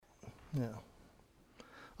Yeah.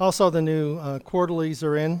 Also, the new quarterlies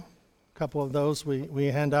are in. A couple of those we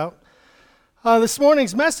hand out. This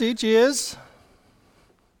morning's message is...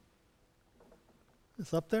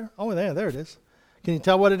 It's up there? Oh, there it is. Can you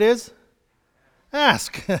tell what it is?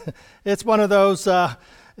 Ask. It's one of those,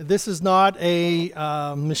 this is not a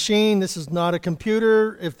machine, this is not a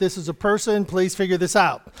computer. If this is a person, please figure this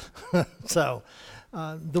out. So,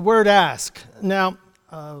 the word ask. Now,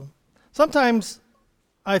 sometimes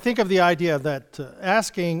I think of the idea that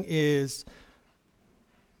asking is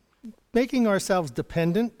making ourselves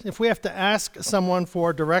dependent. If we have to ask someone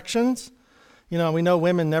for directions, we know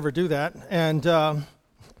women never do that. And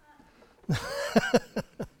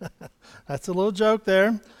that's a little joke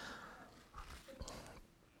there.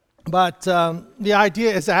 But the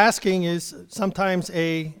idea is asking is sometimes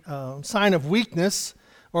a sign of weakness,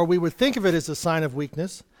 or we would think of it as a sign of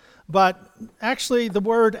weakness. But actually, the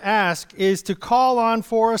word ask is to call on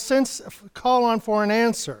for an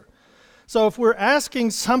answer. So if we're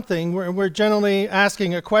asking something, we're generally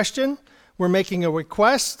asking a question, we're making a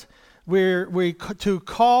request, we to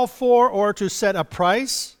call for or to set a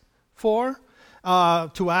price for.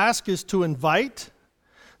 To ask is to invite.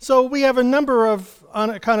 So we have a number of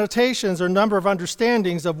connotations or number of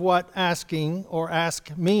understandings of what asking or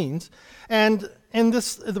ask means. And in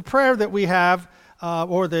the prayer that we have,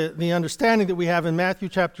 or the understanding that we have in Matthew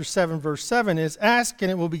chapter 7, verse 7 is, ask and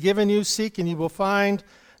it will be given you, seek and you will find,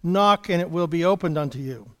 knock and it will be opened unto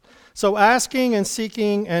you. So asking and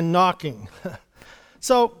seeking and knocking.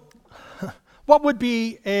 So what would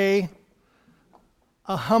be a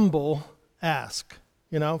humble ask?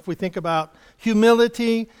 If we think about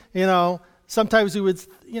humility, sometimes we would,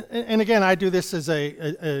 and again, I do this as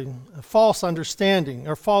a false understanding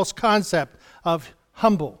or false concept of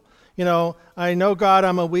humble. I know, God,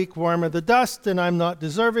 I'm a weak worm of the dust and I'm not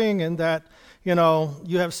deserving, and that,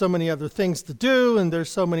 you have so many other things to do and there's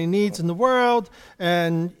so many needs in the world,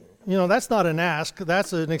 and that's not an ask,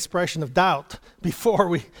 that's an expression of doubt before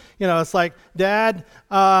we, it's like, Dad,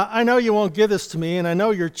 I know you won't give this to me, and I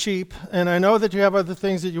know you're cheap, and I know that you have other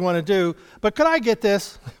things that you want to do, but could I get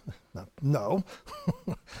this? No.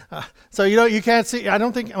 So, you can't see, I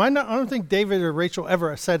don't think David or Rachel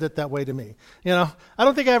ever said it that way to me. I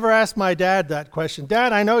don't think I ever asked my dad that question.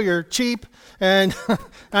 Dad, I know you're cheap, and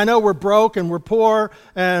I know we're broke and we're poor,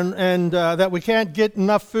 and that we can't get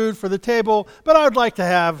enough food for the table, but I would like to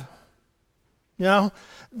have,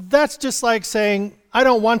 That's just like saying, I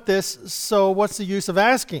don't want this, so what's the use of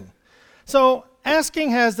asking? So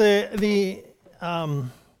asking has the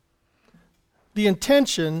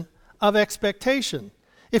intention of expectation.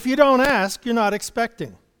 If you don't ask, you're not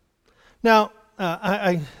expecting. Now,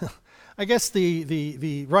 I guess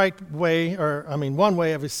the right way, one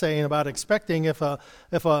way of saying about expecting, if a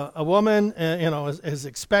woman, is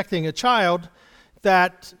expecting a child,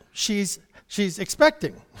 that she's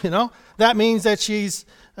expecting, that means that she's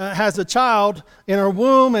has a child in her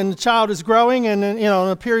womb, and the child is growing, and in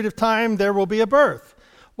a period of time there will be a birth.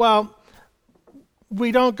 Well,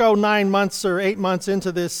 we don't go 9 months or 8 months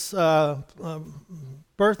into this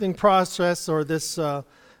birthing process or this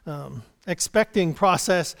expecting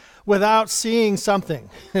process without seeing something.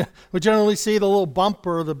 We generally see the little bump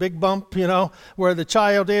or the big bump, where the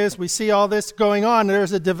child is. We see all this going on.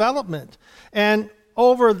 There's a development. And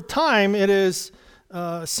over time, it is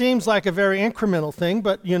seems like a very incremental thing,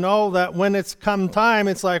 but that when it's come time,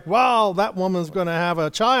 it's like, wow, that woman's going to have a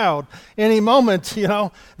child any moment,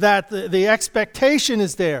 that the expectation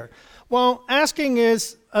is there. Well, asking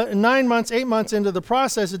is 9 months, 8 months into the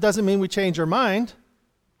process, it doesn't mean we change our mind.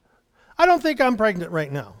 I don't think I'm pregnant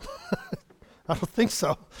right now. I don't think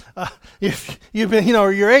so. If you've been,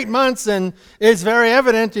 you're 8 months and it's very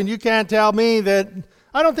evident and you can't tell me that,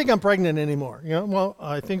 I don't think I'm pregnant anymore. Well,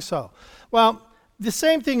 I think so. Well, the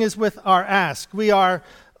same thing is with our ask. We are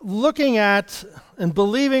looking at and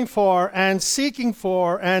believing for and seeking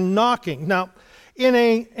for and knocking. Now, in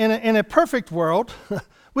a perfect world,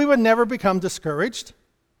 we would never become discouraged.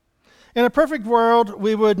 In a perfect world,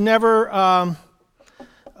 we would never,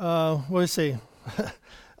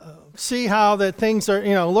 see how that things are,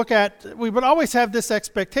 we would always have this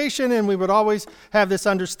expectation, and we would always have this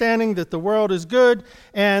understanding that the world is good,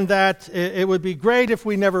 and that it would be great if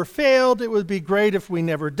we never failed, it would be great if we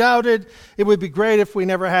never doubted, it would be great if we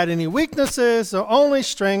never had any weaknesses or only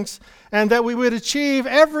strengths, and that we would achieve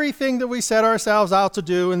everything that we set ourselves out to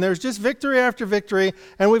do, and there's just victory after victory,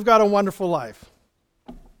 and we've got a wonderful life.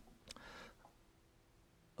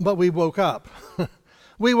 But we woke up.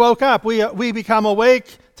 We woke up. We become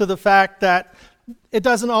awake to the fact that it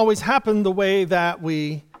doesn't always happen the way that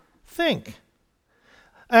we think.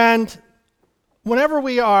 And whenever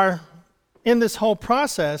we are in this whole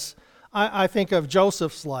process, I think of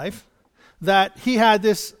Joseph's life, that he had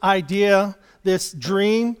this idea, this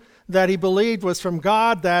dream that he believed was from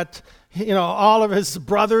God, that all of his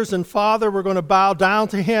brothers and father were going to bow down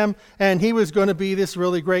to him, and he was going to be this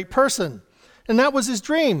really great person. And that was his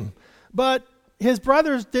dream. But his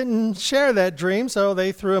brothers didn't share that dream, so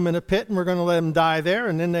they threw him in a pit and were going to let him die there.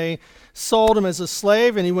 And then they sold him as a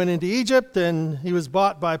slave, and he went into Egypt, and he was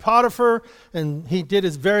bought by Potiphar, and he did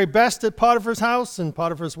his very best at Potiphar's house, and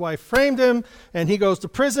Potiphar's wife framed him, and he goes to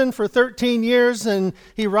prison for 13 years, and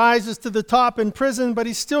he rises to the top in prison, but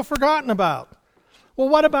he's still forgotten about. Well,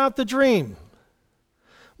 what about the dream?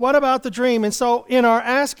 What about the dream? And so in our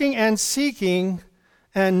asking and seeking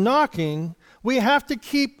and knocking, we have to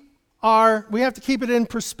keep it in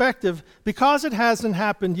perspective. Because it hasn't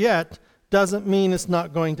happened yet doesn't mean it's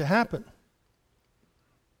not going to happen.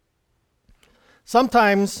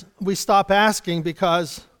 Sometimes we stop asking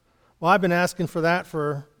because, I've been asking for that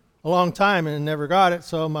for a long time and never got it,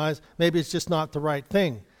 so maybe it's just not the right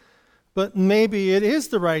thing. But maybe it is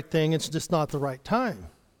the right thing, it's just not the right time.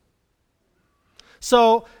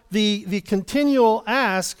 So the continual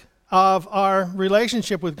ask of our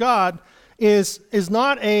relationship with God is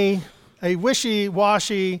not a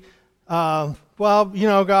wishy-washy,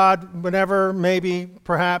 God, whenever, maybe,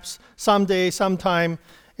 perhaps, someday, sometime.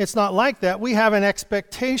 It's not like that. We have an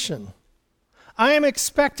expectation. I am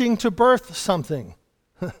expecting to birth something.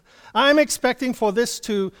 I'm expecting for this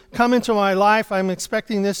to come into my life. I'm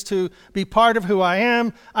expecting this to be part of who I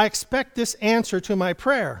am. I expect this answer to my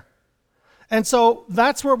prayer. And so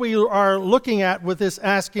that's where we are looking at with this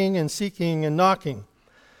asking and seeking and knocking.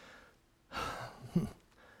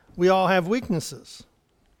 We all have weaknesses.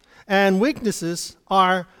 And weaknesses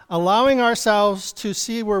are allowing ourselves to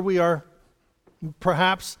see where we are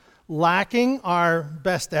perhaps lacking our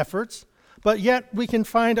best efforts, but yet we can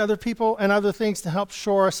find other people and other things to help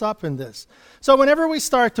shore us up in this. So whenever we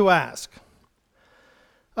start to ask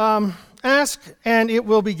and it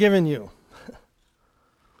will be given you.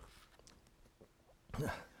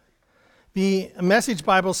 The Message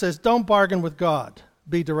Bible says, don't bargain with God,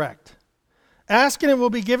 be direct. Ask and it will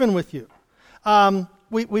be given with you.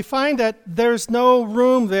 We find that there's no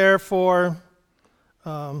room there for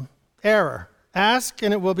error. Ask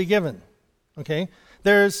and it will be given. Okay?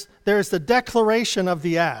 There's the declaration of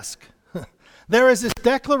the ask. There is this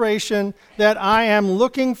declaration that I am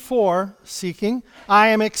looking for, seeking. I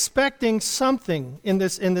am expecting something in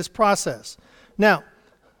this process. Now,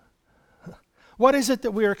 what is it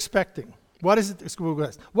that we're expecting? What is it?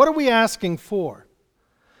 What are we asking for?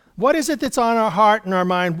 What is it that's on our heart and our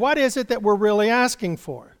mind? What is it that we're really asking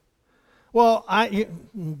for? Well,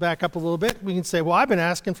 back up a little bit. We can say, I've been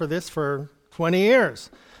asking for this for 20 years.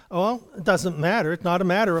 Well, it doesn't matter. It's not a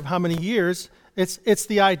matter of how many years. It's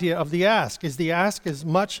the idea of the ask. Is the ask as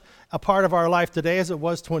much a part of our life today as it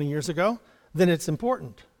was 20 years ago? Then it's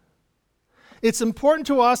important. It's important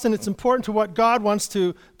to us, and it's important to what God wants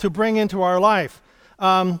to bring into our life.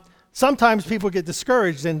 Sometimes people get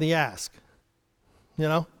discouraged in the ask,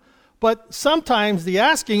 But sometimes the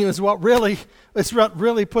asking is what really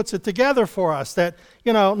puts it together for us, that,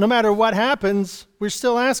 no matter what happens, we're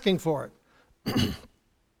still asking for it.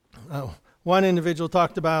 One individual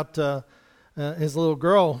talked about his little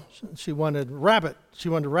girl. She wanted a rabbit.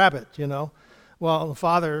 Well, the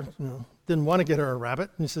father didn't want to get her a rabbit.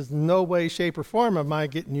 And he says, no way, shape, or form am I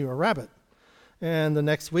getting you a rabbit. And the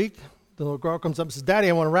next week, the little girl comes up and says, Daddy,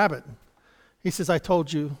 I want a rabbit. He says, I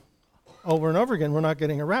told you over and over again, we're not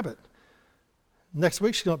getting a rabbit. Next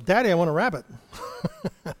week, she goes, Daddy, I want a rabbit.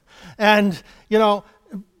 And,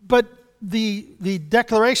 but the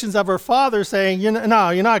declarations of her father saying, no,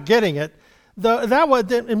 you're not getting it,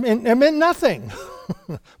 it meant nothing.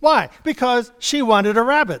 Why? Because she wanted a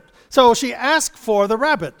rabbit. So she asked for the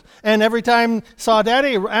rabbit. And every time saw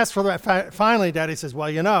Daddy, asked for the rabbit. Finally, Daddy says,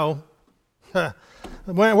 well,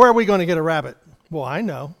 where are we going to get a rabbit? Well, I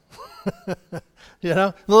know.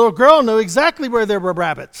 The little girl knew exactly where there were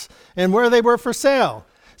rabbits and where they were for sale.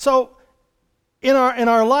 So in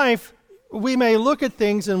our life, we may look at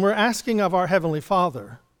things and we're asking of our Heavenly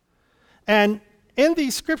Father. And in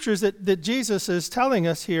these scriptures that Jesus is telling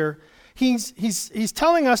us here, he's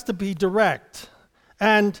telling us to be direct.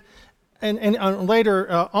 And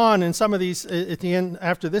later on in some of these, at the end,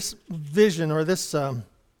 after this vision or this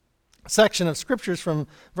section of scriptures from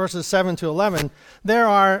verses 7 to 11, there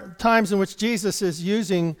are times in which Jesus is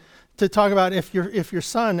using to talk about if your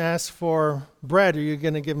son asks for bread, are you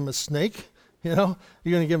going to give him a snake? You're going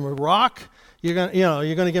to give him a rock. You're going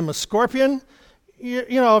to give him a scorpion.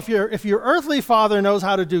 If your earthly father knows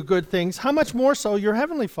how to do good things, how much more so your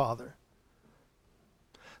heavenly Father?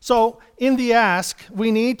 So in the ask,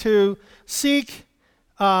 we need to seek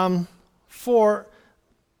for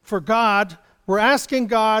God. We're asking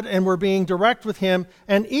God and we're being direct with Him.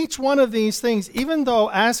 And each one of these things, even though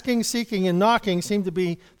asking, seeking, and knocking seem to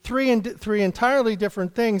be three entirely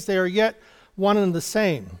different things, they are yet one and the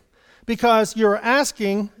same. Because you're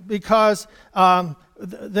asking, you're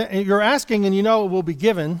asking and you know it will be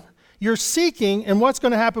given. You're seeking, and what's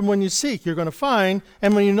going to happen when you seek? You're going to find,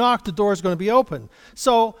 and when you knock, the door is going to be open.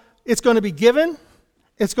 So it's going to be given,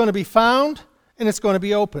 it's going to be found, and it's going to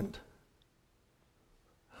be opened.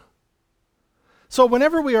 So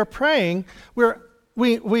whenever we are praying,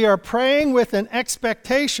 we are praying with an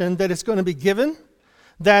expectation that it's going to be given,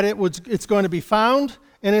 that it's going to be found,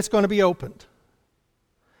 and it's going to be opened.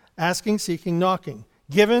 Asking, seeking, knocking.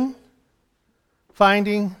 Given,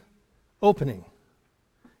 finding, opening.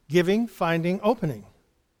 Giving, finding, opening.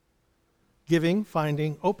 Giving,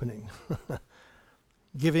 finding, opening.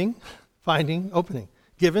 Giving, finding, opening.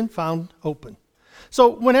 Given, found, open. So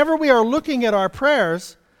whenever we are looking at our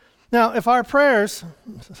prayers, now if our prayers,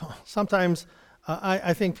 sometimes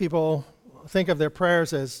I think people think of their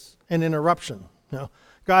prayers as an interruption.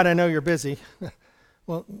 God, I know you're busy.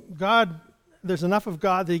 Well, God, there's enough of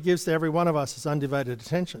God that He gives to every one of us His undivided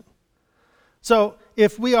attention. So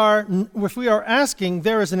if we are asking,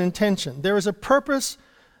 there is an intention. There is a purpose.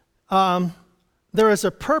 There is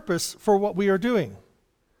a purpose for what we are doing.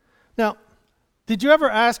 Now, did you ever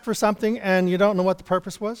ask for something and you don't know what the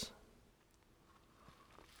purpose was?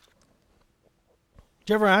 Did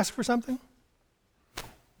you ever ask for something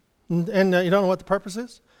and you don't know what the purpose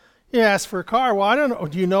is? You ask for a car. Well, I don't know.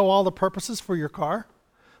 Do you know all the purposes for your car?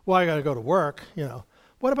 Well, I got to go to work.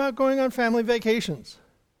 What about going on family vacations?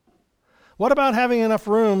 What about having enough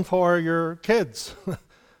room for your kids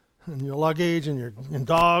and your luggage and your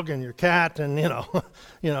dog and your cat and,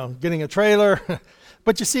 getting a trailer?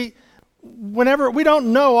 But you see, whenever we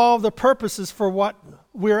don't know all the purposes for what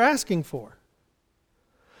we're asking for.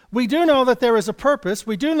 We do know that there is a purpose.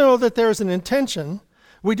 We do know that there is an intention.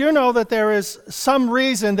 We do know that there is some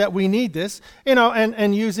reason that we need this,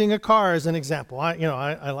 and using a car as an example.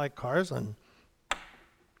 I like cars and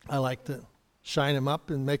I like to shine them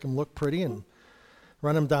up and make them look pretty and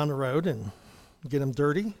run them down the road and get them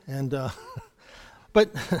dirty.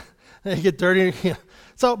 But they get dirty.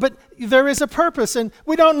 But there is a purpose, and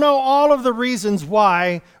we don't know all of the reasons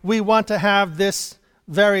why we want to have this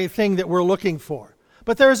very thing that we're looking for.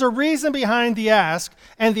 But there's a reason behind the ask,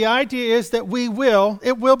 and the idea is that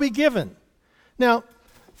it will be given. Now,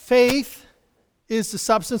 faith is the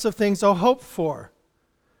substance of things hoped for,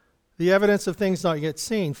 the evidence of things not yet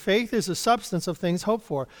seen. Faith is the substance of things hoped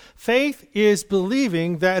for. Faith is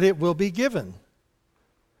believing that it will be given.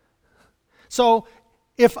 So,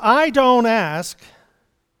 if I don't ask,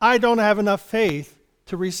 I don't have enough faith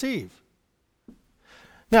to receive.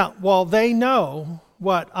 Now, while they know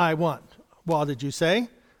what I want, well, did you say?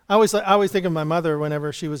 I always think of my mother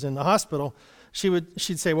whenever she was in the hospital.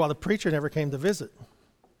 She'd say, well, the preacher never came to visit.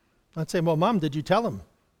 I'd say, well, Mom, did you tell him?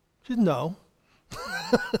 She'd no.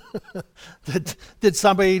 Did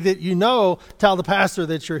somebody that you know tell the pastor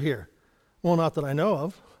that you're here? Well, not that I know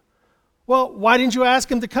of. Well, why didn't you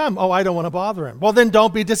ask him to come? Oh, I don't want to bother him. Well, then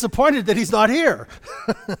don't be disappointed that he's not here.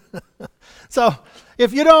 So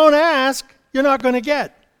if you don't ask, you're not going to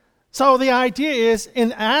get. So the idea is,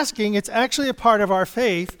 in asking, it's actually a part of our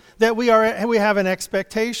faith that we have an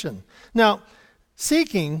expectation. Now,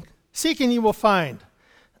 seeking you will find.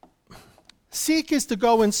 Seek is to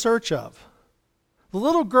go in search of. The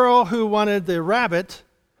little girl who wanted the rabbit,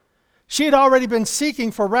 she had already been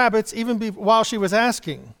seeking for rabbits even while she was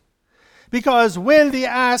asking. Because when the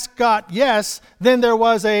ask got yes, then there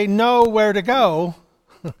was a nowhere to go.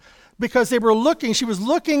 Because she was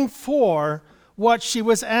looking for what she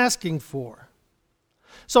was asking for.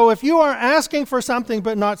 So if you are asking for something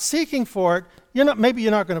but not seeking for it, maybe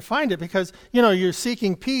you're not going to find it because, you're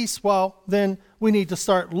seeking peace. Well, then we need to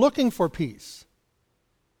start looking for peace.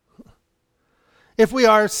 If we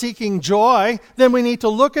are seeking joy, then we need to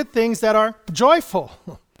look at things that are joyful.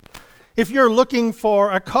 If you're looking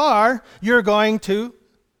for a car, you're going to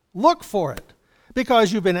look for it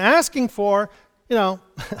because you've been asking for,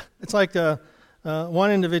 it's like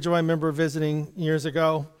one individual I remember visiting years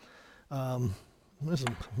ago. This was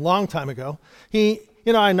a long time ago.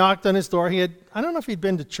 I knocked on his door. I don't know if he'd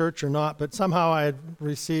been to church or not, but somehow I had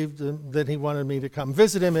received that he wanted me to come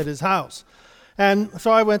visit him at his house. And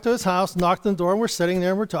so I went to his house, knocked on the door, and we're sitting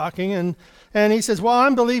there and we're talking. And he says, well,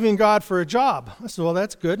 I'm believing God for a job. I said, well,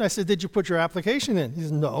 that's good. And I said, did you put your application in? He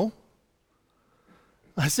says, no.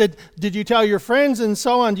 I said, did you tell your friends and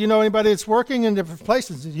so on? Do you know anybody that's working in different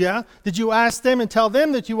places? He said, yeah. Did you ask them and tell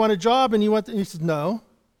them that you want a job and you want? He said, no.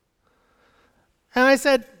 And I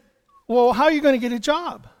said, well, how are you going to get a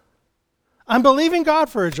job? I'm believing God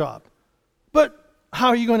for a job, but how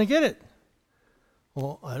are you going to get it?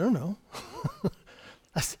 Well, I don't know.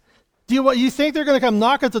 I said, you think they're going to come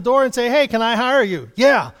knock at the door and say, hey, can I hire you?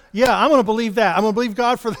 Yeah, I'm going to believe that. I'm going to believe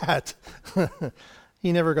God for that.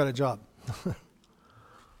 He never got a job.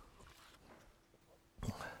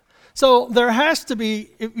 So there has to be,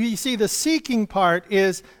 you see, the seeking part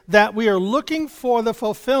is that we are looking for the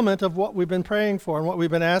fulfillment of what we've been praying for and what we've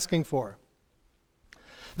been asking for.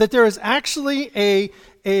 That there is actually a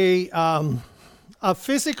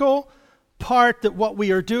physical part that what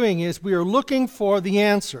we are doing is we are looking for the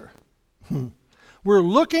answer. We're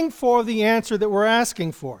looking for the answer that we're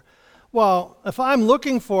asking for. Well, if I'm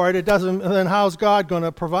looking for it, then how's God going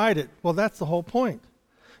to provide it? Well, that's the whole point.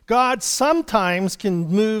 God sometimes can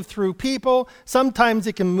move through people, sometimes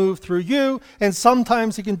He can move through you, and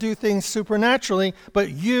sometimes He can do things supernaturally, but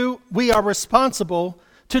we are responsible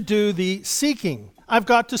to do the seeking. I've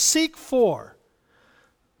got to seek for.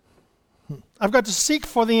 I've got to seek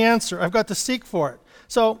for the answer. I've got to seek for it.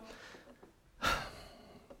 So,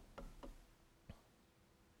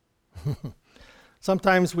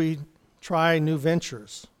 sometimes we try new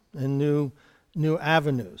ventures and new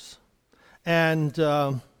avenues. And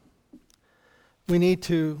we need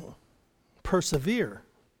to persevere,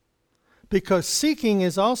 because seeking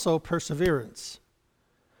is also perseverance.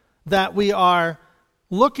 That we are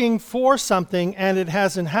looking for something and it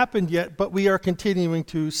hasn't happened yet, but we are continuing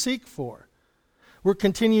to seek for. We're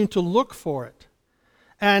continuing to look for it.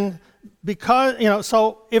 And because,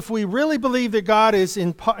 so if we really believe that God is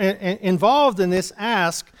involved in this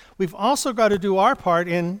ask, we've also got to do our part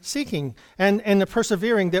in seeking and the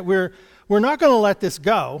persevering, that we're not going to let this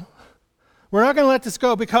go. We're not going to let this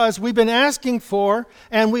go because we've been asking for,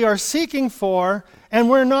 and we are seeking for, and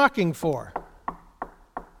we're knocking for.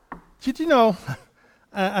 Did you know,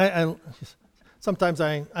 sometimes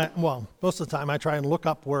most of the time I try and look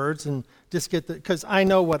up words and just get because I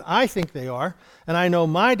know what I think they are, and I know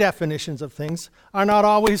my definitions of things are not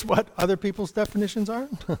always what other people's definitions are.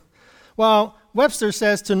 Well, Webster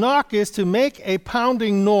says to knock is to make a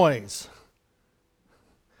pounding noise,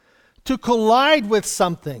 to collide with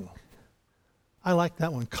something. I like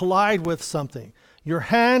that one. Collide with something. Your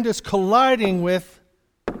hand is colliding with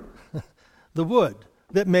the wood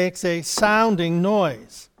that makes a sounding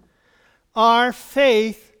noise. Our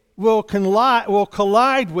faith will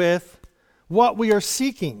collide with what we are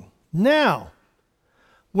seeking. Now,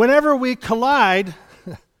 whenever we collide,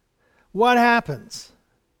 what happens?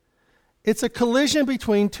 It's a collision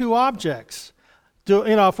between two objects.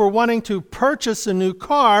 If we're wanting to purchase a new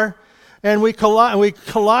car, and we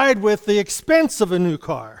collide with the expense of a new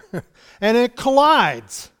car, and it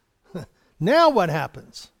collides. Now what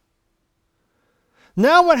happens?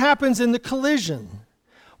 Now what happens in the collision?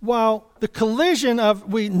 Well, the collision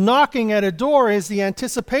of we knocking at a door is the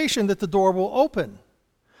anticipation that the door will open.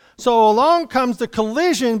 So along comes the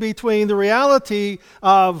collision between the reality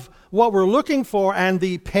of what we're looking for and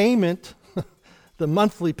the payment, the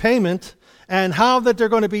monthly payment, and how that they're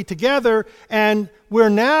going to be together, and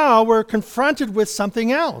we're confronted with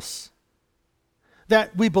something else.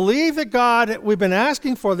 That we believe that God, we've been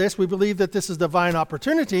asking for this, we believe that this is divine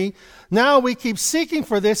opportunity. Now we keep seeking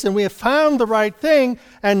for this, and we have found the right thing,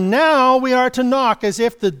 and now we are to knock as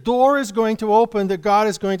if the door is going to open, that God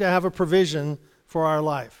is going to have a provision for our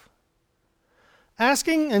life.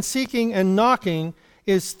 Asking and seeking and knocking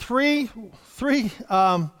is three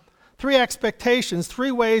expectations,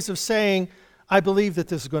 three ways of saying, I believe that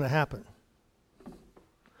this is going to happen.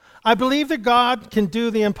 I believe that God can do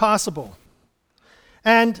the impossible.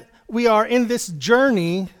 And we are in this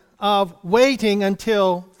journey of waiting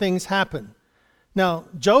until things happen. Now,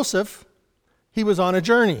 Joseph, he was on a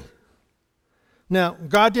journey. Now,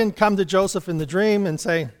 God didn't come to Joseph in the dream and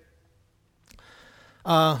say,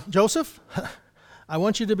 Joseph, I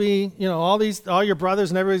want you to be, all your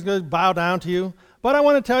brothers and everybody's going to bow down to you. But I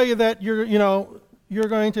want to tell you that you're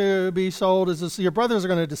going to be sold your brothers are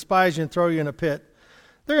going to despise you and throw you in a pit.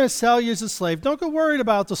 They're going to sell you as a slave. Don't get worried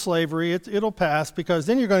about the slavery. It'll pass, because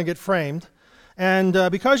then you're going to get framed. And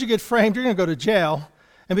because you get framed, you're going to go to jail.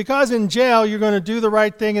 And because in jail, you're going to do the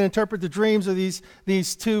right thing and interpret the dreams of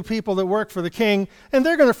these two people that work for the king, and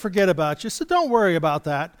they're going to forget about you. So don't worry about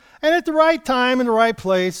that. And at the right time, in the right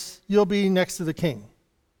place, you'll be next to the king.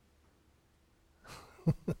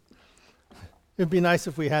 It'd be nice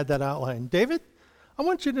if we had that outline. David, I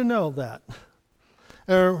want you to know that.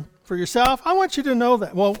 for yourself, I want you to know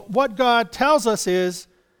that. Well, what God tells us is,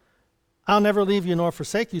 I'll never leave you nor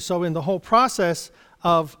forsake you. So in the whole process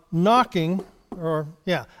of asking,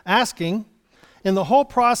 in the whole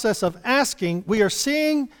process of asking, we are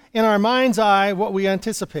seeing in our mind's eye what we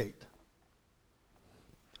anticipate.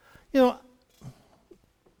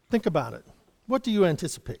 Think about it. What do you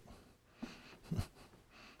anticipate?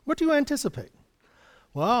 What do you anticipate?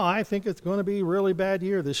 Well, I think it's going to be a really bad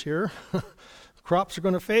year this year. Crops are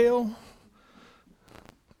going to fail.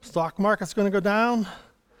 Stock market's going to go down.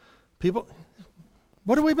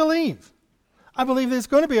 What do we believe? I believe that it's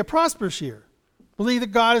going to be a prosperous year. I believe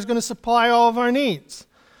that God is going to supply all of our needs.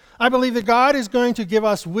 I believe that God is going to give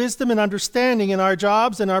us wisdom and understanding in our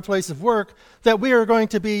jobs and our place of work, that we are going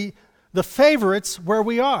to be the favorites where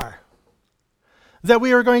we are. That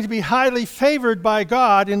we are going to be highly favored by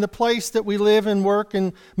God in the place that we live and work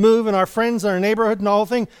and move, and our friends and our neighborhood and all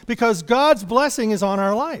things, because God's blessing is on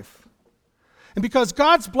our life. And because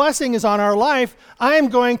God's blessing is on our life, I am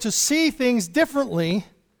going to see things differently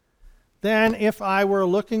than if I were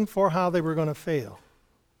looking for how they were going to fail.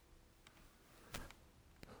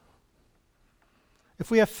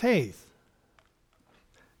 If we have faith,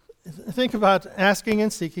 think about asking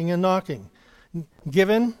and seeking and knocking.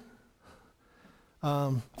 Given,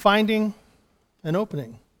 finding, and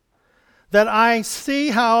opening. That I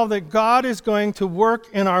see how that God is going to work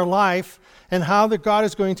in our life and how that God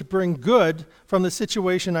is going to bring good from the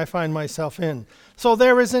situation I find myself in. So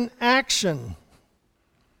there is an action.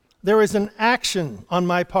 There is an action on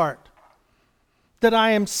my part. That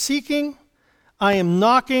I am seeking, I am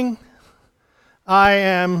knocking, I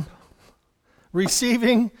am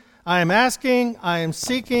receiving, I am asking, I am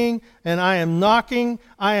seeking, and I am knocking.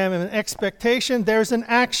 I am in expectation. There's an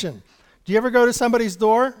action. Do you ever go to somebody's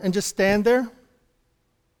door and just stand there?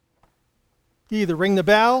 You either ring the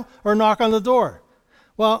bell or knock on the door.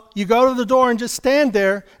 Well, you go to the door and just stand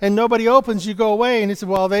there, and nobody opens, you go away, and you say,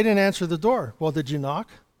 well, they didn't answer the door. Well, did you knock?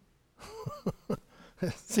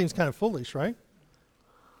 It seems kind of foolish, right?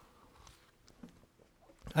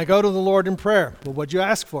 I go to the Lord in prayer. Well, what'd you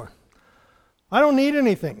ask for? I don't need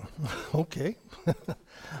anything. Okay.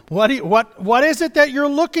 What is it that you're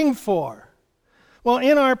looking for? Well,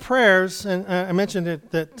 in our prayers, and I mentioned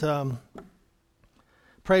it, that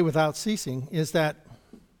pray without ceasing, is that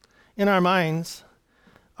in our minds,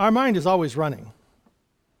 our mind is always running.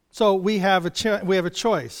 So we have a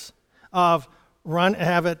choice of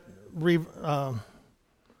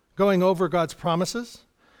going over God's promises,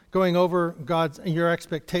 going over your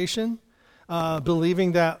expectation,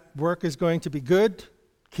 believing that work is going to be good,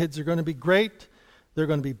 kids are going to be great, they're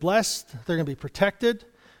going to be blessed, they're going to be protected,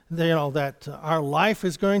 that our life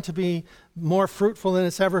is going to be more fruitful than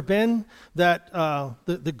it's ever been, that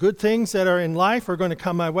the good things that are in life are going to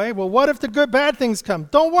come my way. Well, what if the bad things come?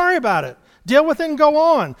 Don't worry about it. Deal with it and go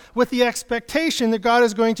on with the expectation that God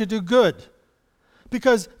is going to do good.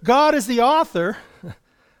 Because God is the author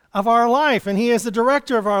of our life, and He is the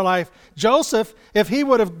director of our life. Joseph, if he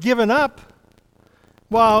would have given up,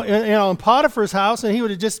 in Potiphar's house, and he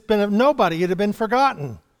would have just been a nobody, he'd have been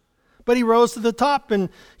forgotten. But he rose to the top, and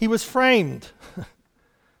he was framed.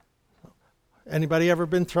 Anybody ever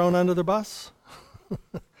been thrown under the bus?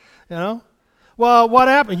 Well, what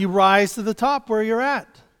happened? You rise to the top where you're at.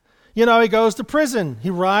 He goes to prison. He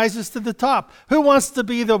rises to the top. Who wants to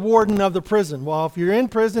be the warden of the prison? Well, if you're in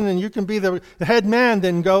prison and you can be the head man,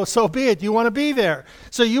 then go, so be it. You want to be there.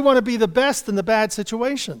 So you want to be the best in the bad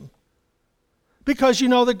situation. Because you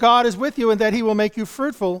know that God is with you and that He will make you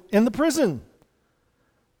fruitful in the prison.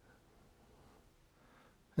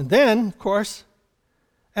 And then, of course,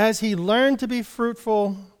 as he learned to be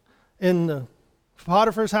fruitful in the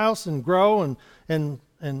Potiphar's house and grow and in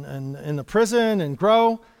the prison and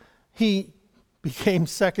grow, he became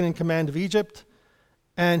second in command of Egypt,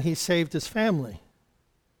 and he saved his family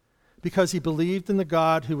because he believed in the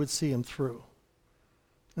God who would see him through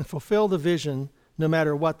and fulfill the vision no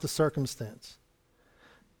matter what the circumstance.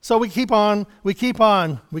 So we keep on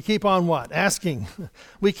what? Asking.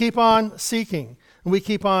 We keep on seeking. And we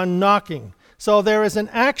keep on knocking. So there is an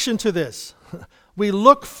action to this. We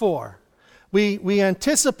look for. We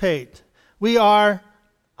anticipate. We are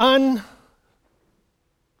not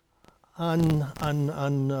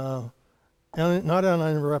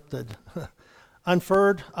uninterrupted.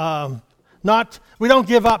 Unfurred. We don't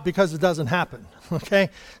give up because it doesn't happen. Okay?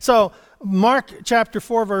 So Mark chapter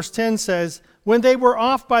 4 verse 10 says, when they were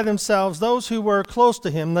off by themselves, those who were close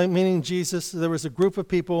to him, meaning Jesus, there was a group of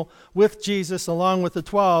people with Jesus along with the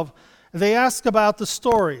 12, they asked about the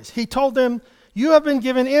stories. He told them, you have been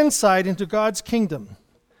given insight into God's kingdom.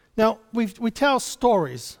 Now, we tell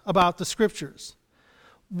stories about the Scriptures.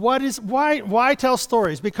 Why tell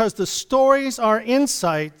stories? Because the stories are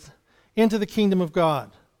insight into the kingdom of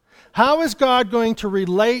God. How is God going to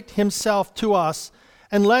relate himself to us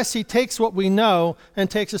unless he takes what we know and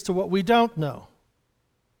takes us to what we don't know?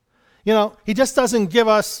 You know, he just doesn't give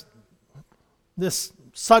us this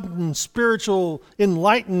sudden spiritual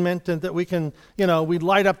enlightenment and that we can, we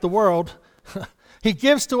light up the world. He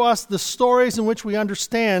gives to us the stories in which we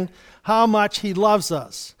understand how much he loves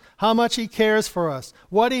us, how much he cares for us,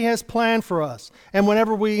 what he has planned for us. And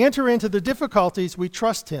whenever we enter into the difficulties, we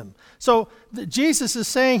trust him. So Jesus is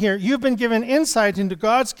saying here, you've been given insight into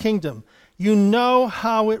God's kingdom. You know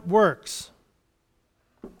how it works.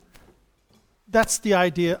 That's the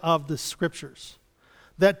idea of the scriptures.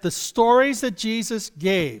 That the stories that Jesus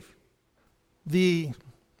gave, the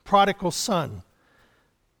prodigal son,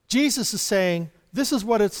 Jesus is saying, this is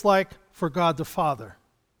what it's like for God the Father.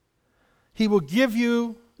 He will give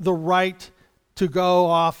you the right to go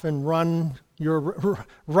off and run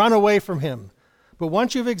away from him. But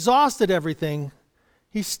once you've exhausted everything,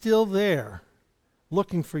 he's still there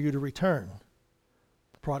looking for you to return.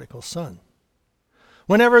 The prodigal son.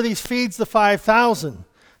 Whenever he feeds the 5,000,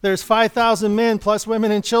 there's 5,000 men plus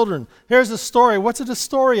women and children. Here's a story. What's it a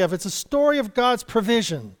story of? It's a story of God's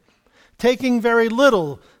provision. Taking very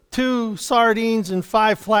little, 2 sardines and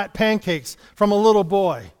 5 flat pancakes from a little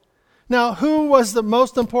boy. Now, who was the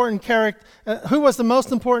most important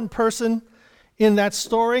person in that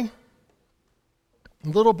story?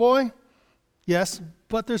 Little boy? Yes,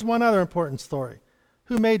 but there's one other important story.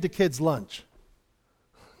 Who made the kids' lunch?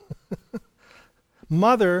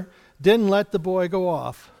 Mother didn't let the boy go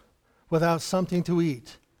off without something to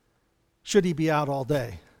eat, should he be out all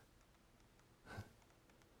day.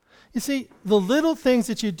 You see, the little things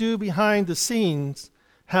that you do behind the scenes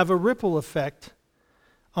have a ripple effect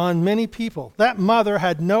on many people. That mother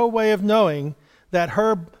had no way of knowing that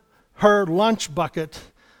her lunch bucket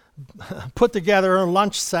put together, her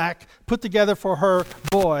lunch sack put together for her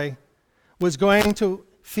boy was going to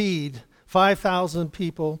feed 5,000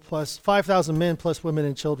 people plus 5,000 men plus women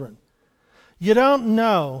and children. You don't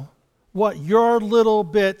know what your little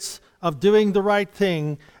bits of doing the right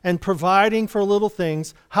thing and providing for little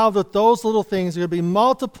things, how that those little things are going to be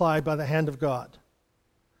multiplied by the hand of God.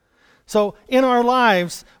 So in our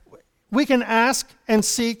lives, we can ask and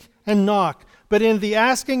seek and knock. But in the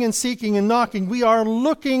asking and seeking and knocking, we are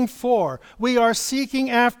looking for, we are seeking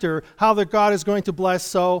after how that God is going to bless.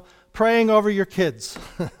 So praying over your kids,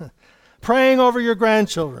 praying over your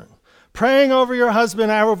grandchildren, praying over your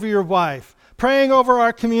husband, over your wife, praying over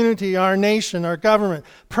our community, our nation, our government,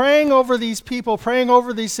 praying over these people, praying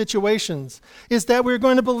over these situations, is that we're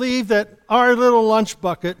going to believe that our little lunch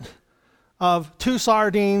bucket of 2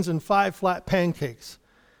 sardines and 5 flat pancakes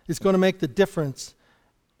is going to make the difference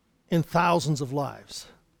in thousands of lives.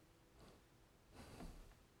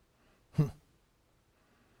 You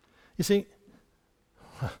see,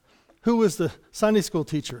 who was the Sunday school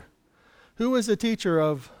teacher? Who was the teacher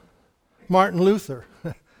of Martin Luther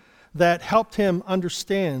that helped him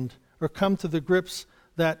understand or come to the grips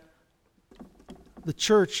that the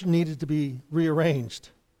church needed to be rearranged?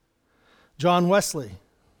 John Wesley.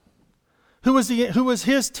 Who was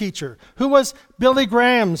his teacher? Who was Billy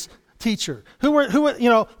Graham's teacher? Who were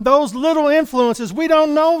those little influences? We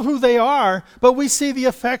don't know who they are, but we see the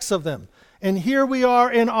effects of them. And here we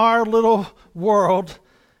are in our little world,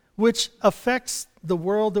 which affects the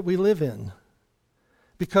world that we live in.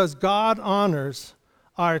 Because God honors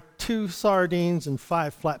our 2 sardines and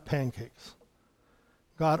 5 flat pancakes.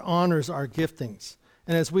 God honors our giftings.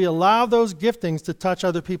 And as we allow those giftings to touch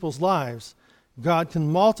other people's lives, God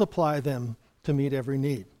can multiply them to meet every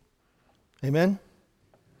need. Amen?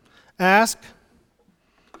 Ask,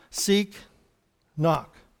 seek,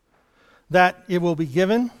 knock. That it will be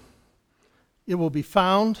given, it will be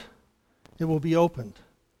found, it will be opened.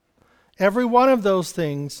 Every one of those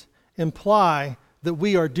things imply that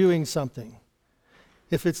we are doing something.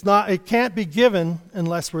 If it's not, it can't be given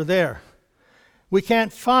unless we're there. We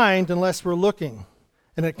can't find unless we're looking.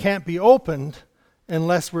 And it can't be opened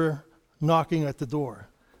unless we're knocking at the door.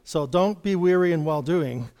 So don't be weary in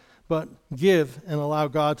well-doing, but give and allow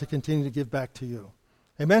God to continue to give back to you.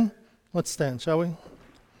 Amen? Let's stand, shall we?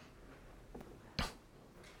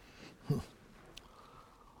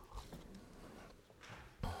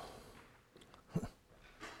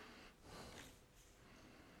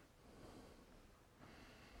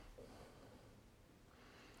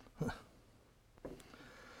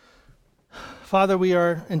 Father, we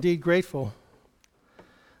are indeed grateful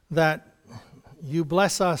that you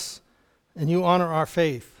bless us and you honor our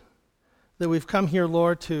faith, that we've come here,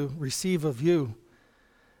 Lord, to receive of you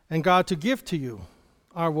and God to give to you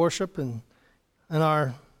our worship and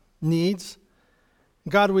our needs.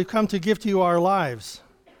 God, we've come to give to you our lives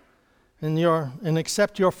and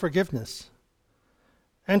accept your forgiveness,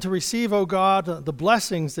 and to receive, O God, the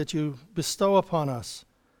blessings that you bestow upon us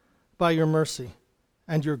by your mercy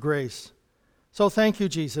and your grace. So thank you,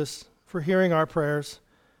 Jesus, for hearing our prayers.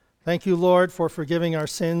 Thank you, Lord, for forgiving our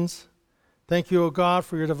sins. Thank you, O God,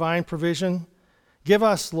 for your divine provision. Give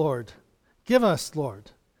us, Lord,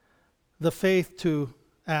 the faith to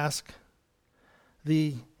ask,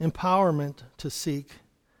 the empowerment to seek,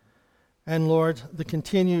 and, Lord, the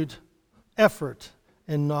continued effort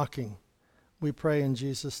in knocking. We pray in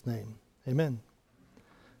Jesus' name. Amen.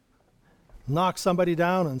 Knock somebody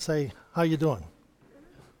down and say, how you doing?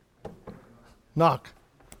 Knock.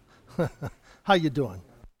 How you doing?